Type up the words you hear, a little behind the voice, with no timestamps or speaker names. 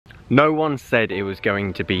No one said it was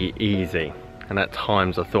going to be easy, and at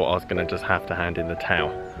times I thought I was going to just have to hand in the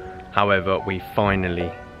towel. However, we finally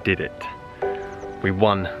did it. We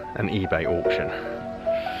won an eBay auction,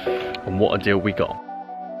 and what a deal we got.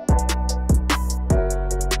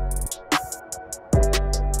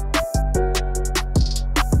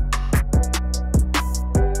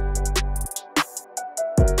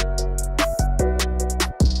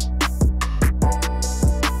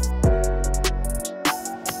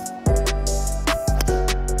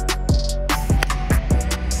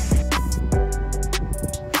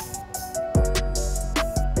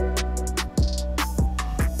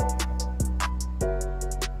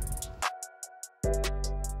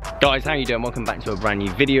 Guys, how you doing? Welcome back to a brand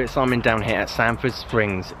new video. It's Simon down here at Sandford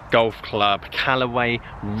Springs Golf Club, Callaway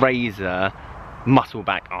Razor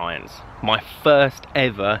Muscleback irons. My first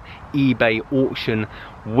ever eBay auction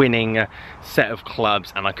winning set of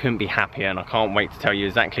clubs, and I couldn't be happier, and I can't wait to tell you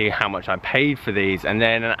exactly how much I paid for these and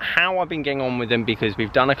then how I've been getting on with them, because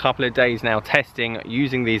we've done a couple of days now testing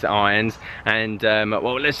using these irons, and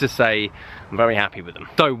well, let's just say I'm very happy with them.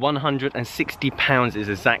 So £160 is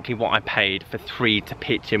exactly what I paid for 3 to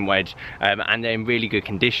pitch in wedge, and they're in really good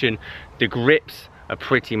condition. The grips are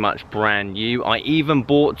pretty much brand new. I even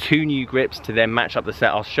bought 2 new grips to then match up the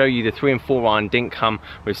set. I'll show you the 3 and 4 iron didn't come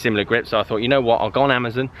with similar grips, so I thought, you know what, I'll go on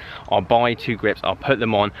Amazon, I'll buy 2 grips, I'll put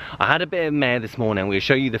them on. I had a bit of mare this morning. We'll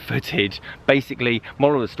show you the footage. Basically,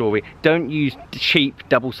 moral of the story, don't use cheap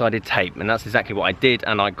double-sided tape, and that's exactly what I did,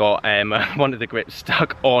 and I got one of the grips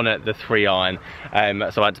stuck on the 3 iron,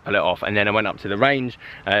 so I had to pull it off, and then I went up to the range.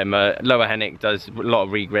 Lower Hennick does a lot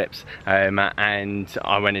of re-grips, and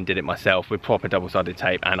I went and did it myself with proper double-sided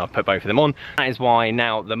tape, and I've put both of them on. That is why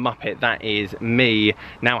now the Muppet, that is me,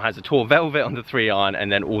 now has a tall velvet on the 3 iron,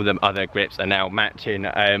 and then all the other grips are now matching.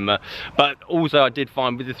 But also I did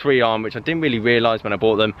find with the 3 iron, which I didn't really realise when I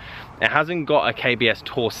bought them, it hasn't got a KBS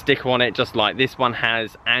Tour sticker on it, just like this one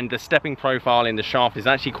has, and the stepping profile in the shaft is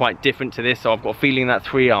actually quite different to this, so I've got a feeling that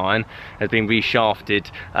 3 iron has been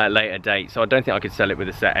reshafted at a later date, so I don't think I could sell it with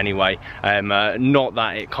a set anyway. Not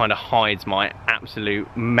that it kind of hides my absolute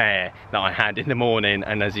mare that I had in the morning,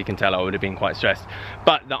 and as you can tell, I would have been quite stressed.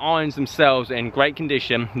 But the irons themselves are in great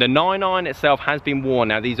condition. The 9 iron itself has been worn.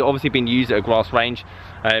 Now these have obviously been used at a grass range,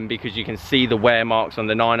 because you can see the wear marks on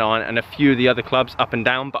the 9 iron and a few of the other clubs up and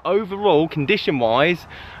down, but overall condition wise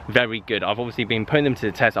very good. I've obviously been putting them to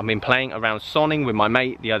the test. I've been playing around Sonning with my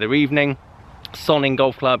mate the other evening. Sonning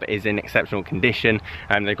Golf Club is in exceptional condition,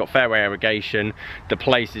 and they've got fairway irrigation. The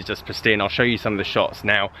place is just pristine. I'll show you some of the shots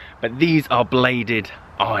now, but these are bladed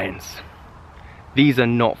irons. These are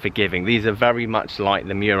not forgiving. These are very much like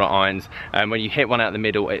the Mura irons, and when you hit one out the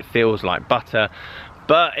middle it feels like butter,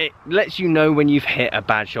 but it lets you know when you've hit a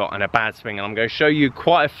bad shot and a bad swing, and I'm going to show you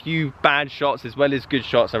quite a few bad shots as well as good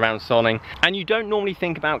shots around Sonning. And you don't normally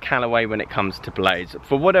think about Callaway when it comes to blades.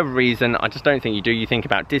 For whatever reason, I just don't think you do. You think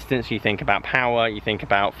about distance, you think about power, you think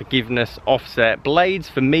about forgiveness, offset. Blades,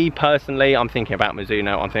 for me personally, I'm thinking about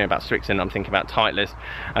Mizuno, I'm thinking about Strixon, I'm thinking about Titleist,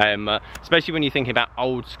 especially when you're thinking about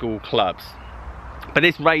old school clubs. But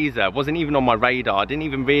this Razor wasn't even on my radar. I didn't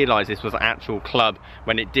even realise this was an actual club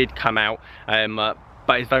when it did come out,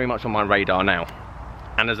 but it's very much on my radar now.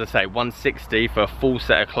 And as I say, 160 for a full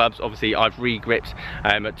set of clubs. Obviously I've re-gripped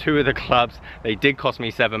 2 of the clubs. They did cost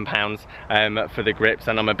me £7 for the grips,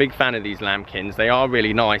 and I'm a big fan of these lambkins. They are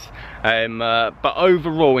really nice, but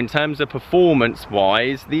overall in terms of performance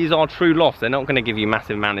wise, these are true lofts. They're not going to give you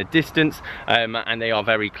massive amount of distance, and they are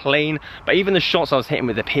very clean. But even the shots I was hitting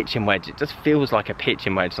with the pitching wedge, it just feels like a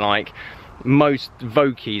pitching wedge, like most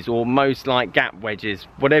Vokeys or most like gap wedges,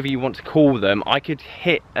 whatever you want to call them. I could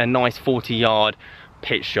hit a nice 40-yard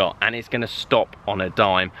pitch shot and it's going to stop on a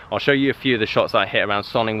dime. I'll show you a few of the shots that I hit around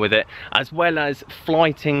Sonning with it, as well as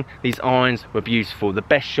flighting. These irons were beautiful. The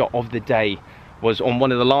best shot of the day was on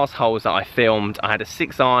one of the last holes that I filmed. I had a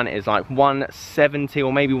 6 iron. It's like 170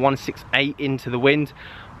 or maybe 168 into the wind.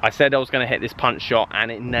 I said I was going to hit this punch shot and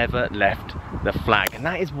it never left the flag, and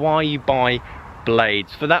that is why you buy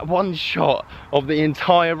blades. For that one shot of the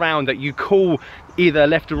entire round that you call either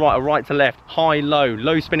left to right or right to left, high low,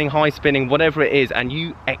 low spinning, high spinning, whatever it is, and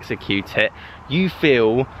you execute it, you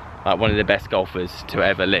feel like one of the best golfers to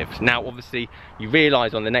ever live. Now obviously you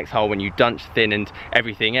realise on the next hole when you dunch thin and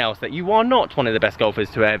everything else that you are not one of the best golfers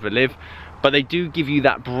to ever live, but they do give you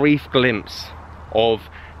that brief glimpse of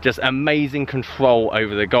just amazing control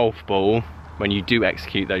over the golf ball when you do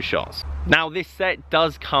execute those shots. Now this set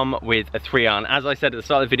does come with a 3-iron. As I said at the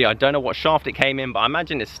start of the video, I don't know what shaft it came in, but I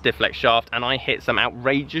imagine it's a stiff leg shaft, and I hit some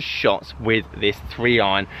outrageous shots with this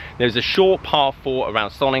 3-iron. There's a short par 4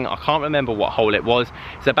 around Sonning. I can't remember what hole it was.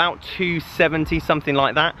 It's about 270, something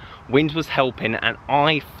like that. Wind was helping, and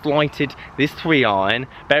I flighted this 3-iron,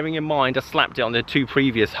 bearing in mind I slapped it on the 2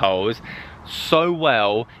 previous holes so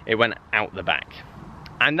well it went out the back.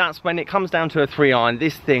 And that's when it comes down to a 3-iron,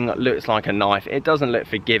 this thing looks like a knife. It doesn't look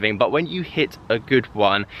forgiving, but when you hit a good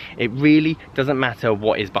one, it really doesn't matter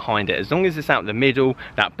what is behind it. As long as it's out the middle,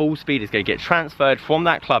 that ball speed is going to get transferred from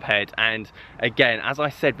that club head. And again, as I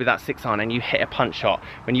said with that 6-iron, and you hit a punch shot,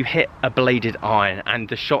 when you hit a bladed iron and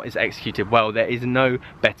the shot is executed well, there is no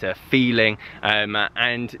better feeling.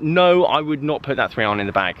 And no, I would not put that 3-iron in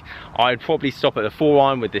the bag. I'd probably stop at the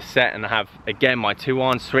 4-iron with this set and have, again, my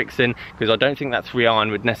 2-iron Strixon, because I don't think that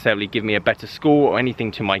 3-iron would necessarily give me a better score or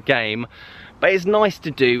anything to my game, but it's nice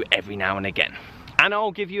to do every now and again. And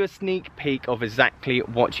I'll give you a sneak peek of exactly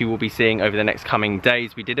what you will be seeing over the next coming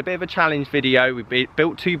days. We did a bit of a challenge video. We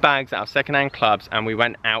built 2 bags out of second-hand clubs, and we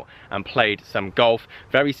went out and played some golf.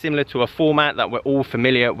 Very similar to a format that we're all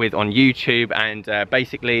familiar with on YouTube, and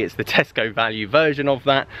basically it's the Tesco value version of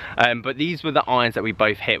that. But these were the irons that we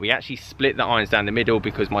both hit. We actually split the irons down the middle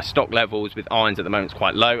because my stock levels with irons at the moment is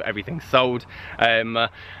quite low. Everything's sold.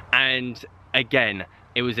 And again,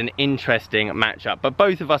 it was an interesting matchup, but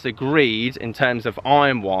both of us agreed in terms of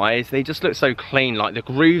iron wise, they just look so clean. Like the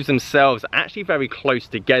grooves themselves are actually very close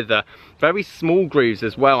together, very small grooves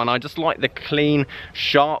as well, and I just like the clean,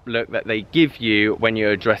 sharp look that they give you when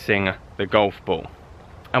you're addressing the golf ball.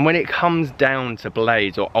 And when it comes down to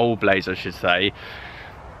blades, or old blades I should say,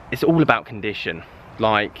 it's all about condition.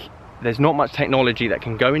 Like, there's not much technology that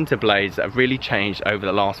can go into blades that have really changed over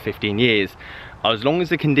the last 15 years. As long as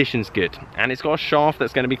the condition's good, and it's got a shaft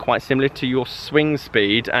that's going to be quite similar to your swing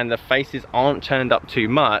speed, and the faces aren't turned up too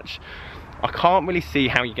much, I can't really see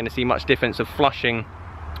how you're going to see much difference of flushing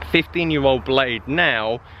 15-year-old blade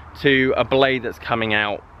now to a blade that's coming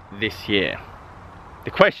out this year.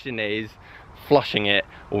 The question is flushing it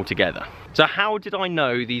altogether. So how did I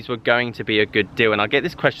know these were going to be a good deal? And I get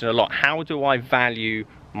this question a lot. How do I value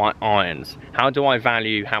my irons? How do I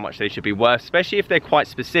value how much they should be worth, especially if they're quite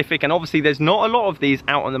specific? And obviously there's not a lot of these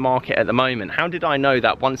out on the market at the moment. How did I know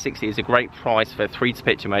that 160 is a great price for a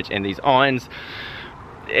 3-to-pitch wedge in these irons?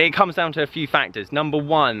 It comes down to a few factors. Number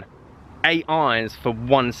one, 8 irons for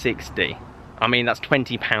 160. I mean, that's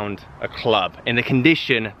 £20 a club. In the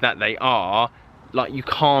condition that they are, like, you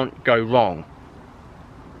can't go wrong.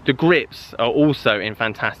 The grips are also in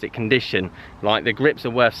fantastic condition. Like, the grips are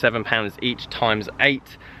worth £7 each times 8.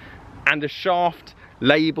 And the shaft,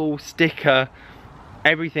 label, sticker,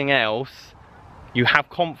 everything else, you have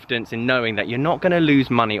confidence in knowing that you're not going to lose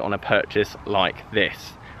money on a purchase like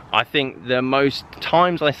this. I think the most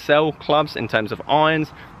times I sell clubs in terms of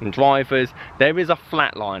irons and drivers, there is a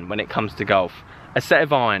flat line when it comes to golf. A set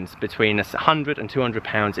of irons between £100 and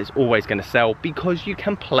 £200 is always going to sell, because you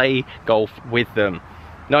can play golf with them.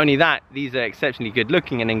 Not only that, these are exceptionally good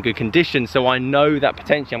looking and in good condition, so I know that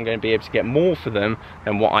potentially I'm going to be able to get more for them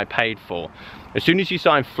than what I paid for. As soon as you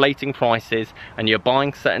start inflating prices and you're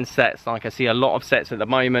buying certain sets, like I see a lot of sets at the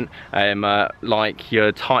moment, like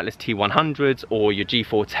your Titleist T100s or your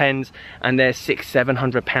G410s, and they're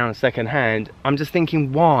 £600–700 second hand, I'm just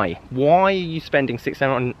thinking, why? Why are you spending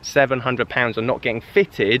 £600–700 on not getting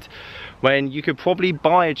fitted when you could probably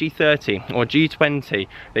buy a G30 or G20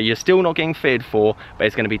 that you're still not getting fitted for, but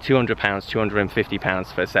it's going to be £200,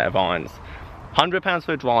 £250 for a set of irons. £100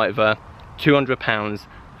 for a driver, £200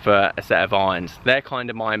 for a set of irons. They're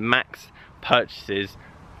kind of my max purchases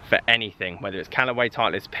for anything, whether it's Callaway,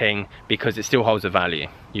 Titleist, Ping, because it still holds a value.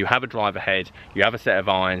 You have a driver head, you have a set of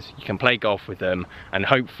irons, you can play golf with them, and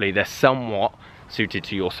hopefully they're somewhat suited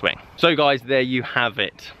to your swing. So guys, there you have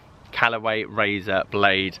it. Callaway Razor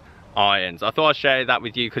Blade irons. I thought I'd share that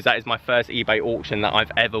with you because that is my first eBay auction that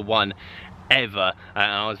I've ever won, ever,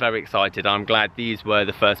 and I was very excited. I'm glad these were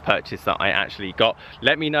the first purchase that I actually got.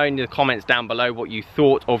 Let me know in the comments down below what you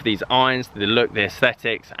thought of these irons, the look, the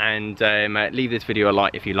aesthetics, and leave this video a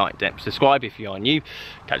like if you liked it. Subscribe if you are new.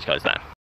 Catch you guys there.